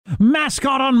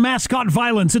Mascot on mascot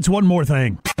violence. It's one more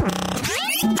thing.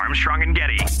 Armstrong and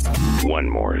Getty. One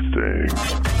more thing.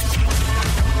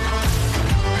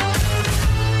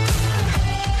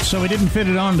 So we didn't fit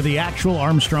it onto the actual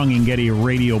Armstrong and Getty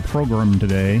radio program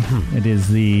today. It is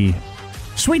the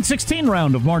Sweet 16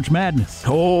 round of March Madness.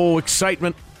 Oh,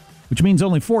 excitement. Which means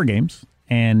only 4 games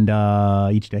and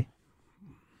each day.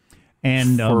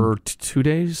 And for 2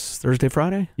 days, Thursday,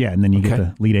 Friday? Yeah, and then you get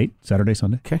the Elite 8, Saturday,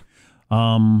 Sunday. Okay.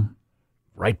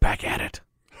 Right back at it.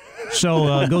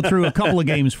 So go through a couple of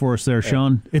games for us there,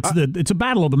 Sean. It's a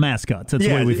battle of the mascots. That's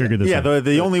the way we figured this out. Yeah,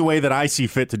 the only way that I see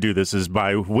fit to do this is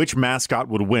by which mascot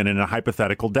would win in a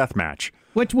hypothetical death match.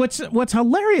 What's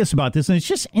hilarious about this, and it's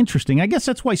just interesting, I guess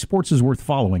that's why sports is worth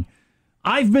following.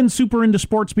 I've been super into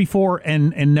sports before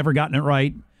and never gotten it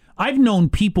right. I've known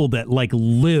people that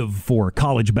live for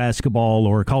college basketball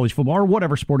or college football or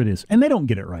whatever sport it is, and they don't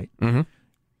get it right. Mm-hmm.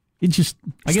 It's just...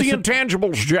 It's the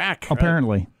intangibles, Jack.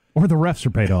 Apparently. Or the refs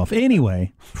are paid off.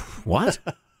 Anyway. What?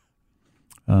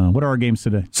 What are our games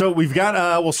today? So we've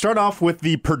got, we'll start off with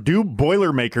the Purdue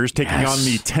Boilermakers taking on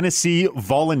the Tennessee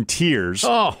Volunteers.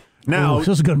 Oh, now this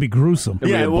is going to be gruesome.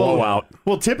 Yeah, blowout.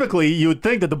 Well, typically you would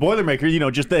think that the Boilermakers,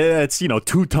 it's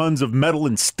 2 tons of metal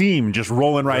and steam just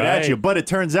rolling right at you. But it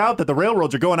turns out that the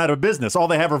railroads are going out of business. All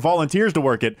they have are volunteers to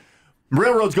work it.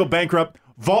 Railroads go bankrupt.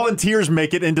 Volunteers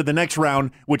make it into the next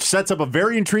round, which sets up a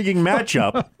very intriguing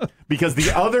matchup because the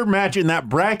other match in that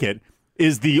bracket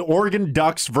is the Oregon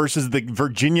Ducks versus the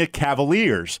Virginia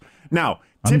Cavaliers. Now,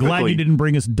 I'm glad you didn't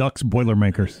bring us Ducks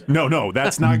Boilermakers. No,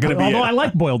 that's not going to be Although I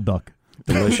like boiled duck.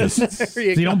 Delicious. So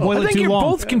you don't boil it too long. I think you're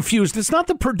both confused. It's not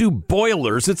the Purdue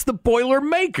Boilers, it's the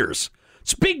Boilermakers.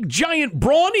 It's big, giant,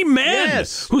 brawny men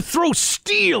who throw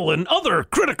steel and other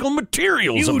critical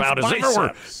materials about us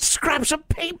everywhere. Scraps of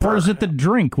paper. Or is it the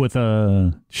drink with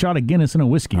a shot of Guinness and a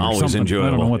whiskey or Always something? enjoyable.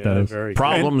 I don't know what that is.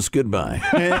 Problems, goodbye.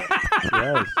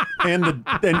 And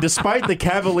despite the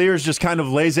Cavaliers' just kind of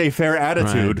laissez-faire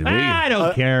attitude, I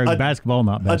don't care. Basketball,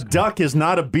 not basketball. A duck is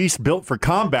not a beast built for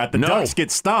combat. The Ducks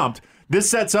get stomped. This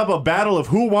sets up a battle of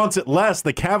who wants it less,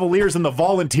 the Cavaliers and the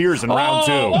Volunteers in round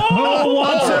 2. Who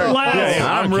wants it less?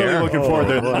 Yeah, I'm really looking forward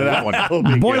to that one.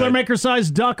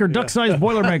 Boilermaker-sized duck or duck-sized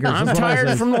Boilermakers? I'm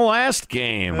tired from the last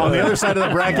game. On the other side of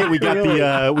the bracket, we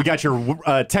got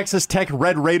your Texas Tech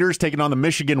Red Raiders taking on the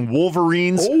Michigan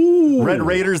Wolverines. Ooh. Red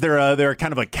Raiders, they're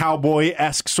kind of a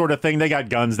cowboy-esque sort of thing. They got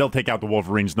guns. They'll take out the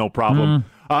Wolverines, no problem.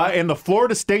 And the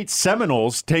Florida State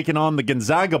Seminoles taking on the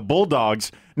Gonzaga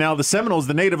Bulldogs. Now, the Seminoles,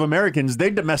 the Native Americans, they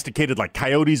domesticated like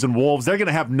coyotes and wolves. They're going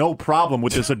to have no problem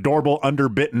with this adorable,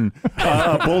 underbitten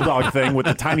bulldog thing with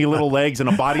the tiny little legs and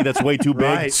a body that's way too big.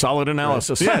 Right. Solid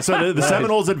analysis. Yeah, so the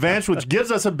Seminoles advance, which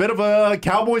gives us a bit of a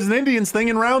Cowboys and Indians thing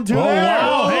in round 2. Oh,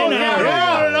 wow.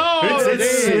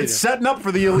 It's setting up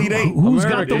for the Elite 8. Who's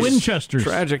got the Winchesters?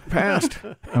 Tragic past.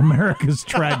 America's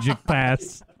tragic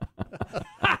past.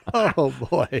 Oh,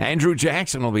 boy. Andrew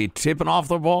Jackson will be tipping off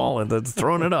the ball and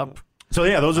throwing it up. So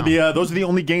yeah, those are the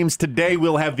only games today.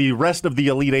 We'll have the rest of the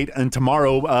Elite 8 and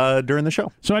tomorrow during the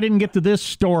show. So I didn't get to this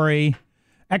story.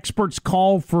 Experts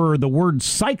call for the word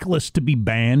cyclist to be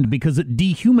banned because it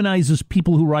dehumanizes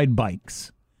people who ride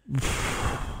bikes.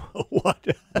 What?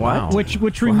 Wow.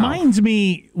 Which reminds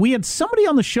me, we had somebody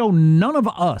on the show, none of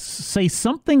us, say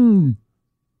something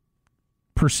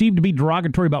perceived to be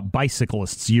derogatory about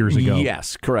bicyclists years ago.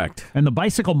 Yes, correct. And the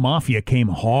bicycle mafia came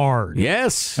hard.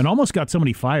 Yes. And almost got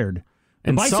somebody fired.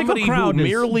 And somebody who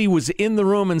merely was in the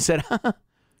room and said,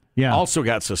 also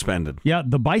got suspended. Yeah,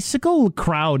 the bicycle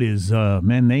crowd is,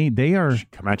 man, they are...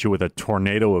 Come at you with a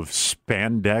tornado of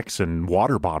spandex and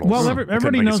water bottles. Well,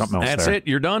 everybody knows... That's it,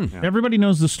 you're done. Yeah. Everybody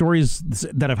knows the stories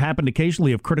that have happened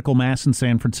occasionally of critical mass in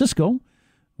San Francisco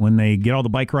when they get all the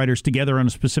bike riders together on a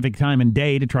specific time and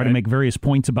day to try to make various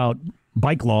points about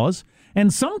bike laws,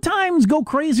 and sometimes go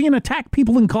crazy and attack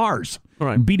people in cars.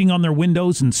 Right. Beating on their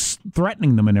windows and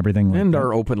threatening them and everything. And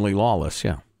are openly lawless,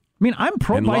 yeah. I mean, I'm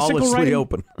pro bicycle riding.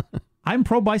 Open. I'm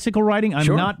pro bicycle riding.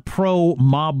 I'm not pro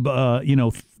mob,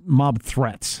 mob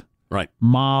threats. Right.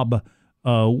 Mob.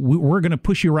 We're going to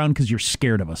push you around because you're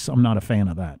scared of us. I'm not a fan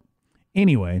of that.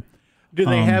 Anyway, do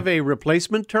they have a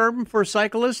replacement term for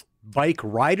cyclist? Bike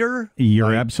rider?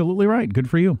 You're absolutely right. Good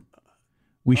for you.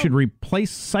 We should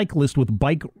replace cyclist with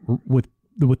bike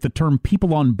with the term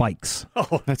people on bikes.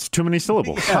 Oh, that's too many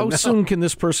syllables. How soon can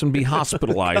this person be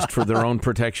hospitalized for their own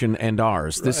protection and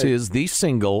ours? This is the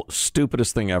single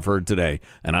stupidest thing I've heard today,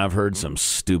 and I've heard some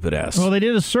stupid ass. Well, they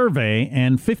did a survey,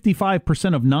 and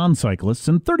 55% of non-cyclists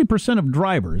and 30% of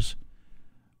drivers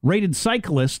rated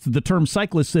cyclists, the term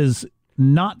cyclist, as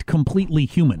not completely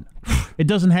human. It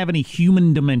doesn't have any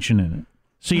human dimension in it.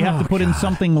 So you have to put in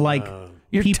something like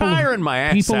You're tiring my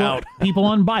ass out. People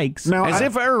on bikes. Now, As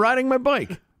if I were riding my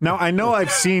bike. Now, I know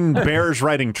I've seen bears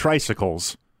riding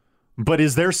tricycles, but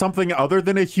is there something other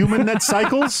than a human that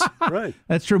cycles? Right.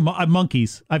 That's true.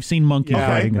 Monkeys. I've seen monkeys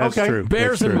riding. That's Okay. true.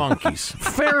 Bears That's and true. monkeys.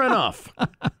 Fair enough.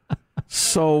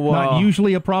 So, Not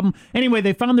usually a problem. Anyway,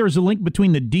 they found there was a link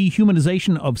between the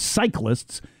dehumanization of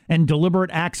cyclists and deliberate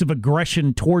acts of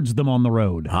aggression towards them on the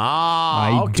road.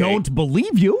 I okay. don't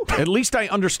believe you. At least I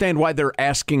understand why they're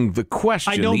asking the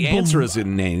question. I don't The answer is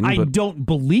in name. I but don't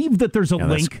believe that there's a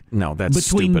that's- link no, that's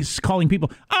between stupid. calling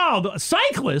people, the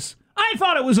cyclists. I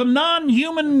thought it was a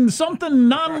non-human,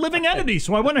 non-living entity,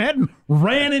 so I went ahead and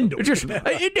ran into it.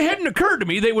 It hadn't occurred to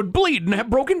me they would bleed and have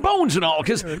broken bones and all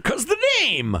because the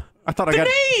name. I thought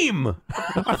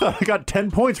I got 10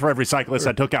 points for every cyclist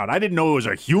I took out. I didn't know it was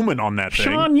a human on that thing.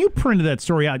 Sean, you printed that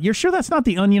story out. You're sure that's not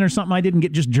the Onion or something? I didn't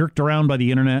get just jerked around by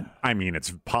the internet. I mean,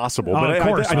 it's possible, Oh, but of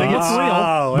course. I think it's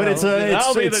Oh, But it's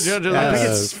I'll be the it's judge of I think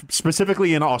that. it's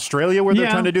specifically in Australia where they're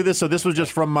Yeah. trying to do this. So this was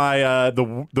just from my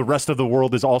the rest of the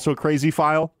world is also crazy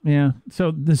file. Yeah,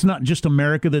 so it's not just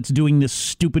America that's doing this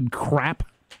stupid crap.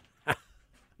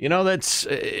 You know, that's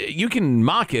you can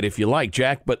mock it if you like,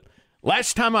 Jack, but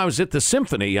last time I was at the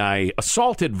symphony, I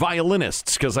assaulted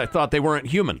violinists because I thought they weren't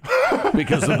human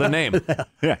because of the name.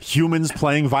 Yeah, humans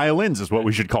playing violins is what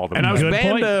we should call them. And I was Good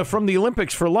banned point. from the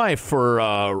Olympics for life for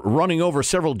running over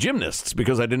several gymnasts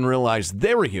because I didn't realize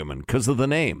they were human because of the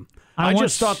name. I once-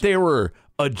 just thought they were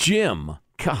a gym.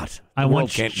 God, I the world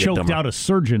once can't get choked dumber. out a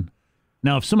surgeon.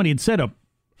 Now, if somebody had said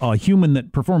a human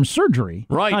that performs surgery,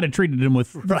 Right. I'd have treated him with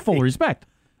full respect.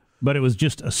 But it was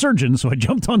just a surgeon, so I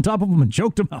jumped on top of him and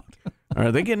choked him out.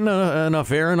 Are they getting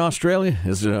enough air in Australia?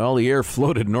 Is all the air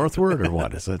floated northward or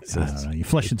what? Is it? You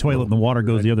flush the toilet and the water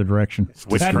goes the other direction.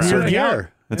 witchcraft. That'd weird you out.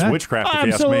 Air. It's Huh? witchcraft,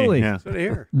 if Absolutely. you ask me. Yeah. Good to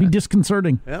hear. Be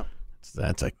disconcerting. Yeah.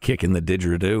 That's a kick in the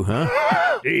didgeridoo,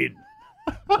 huh? Indeed.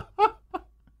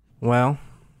 Well,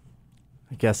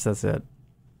 I guess that's it.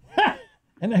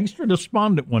 An extra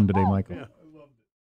despondent one today, Michael.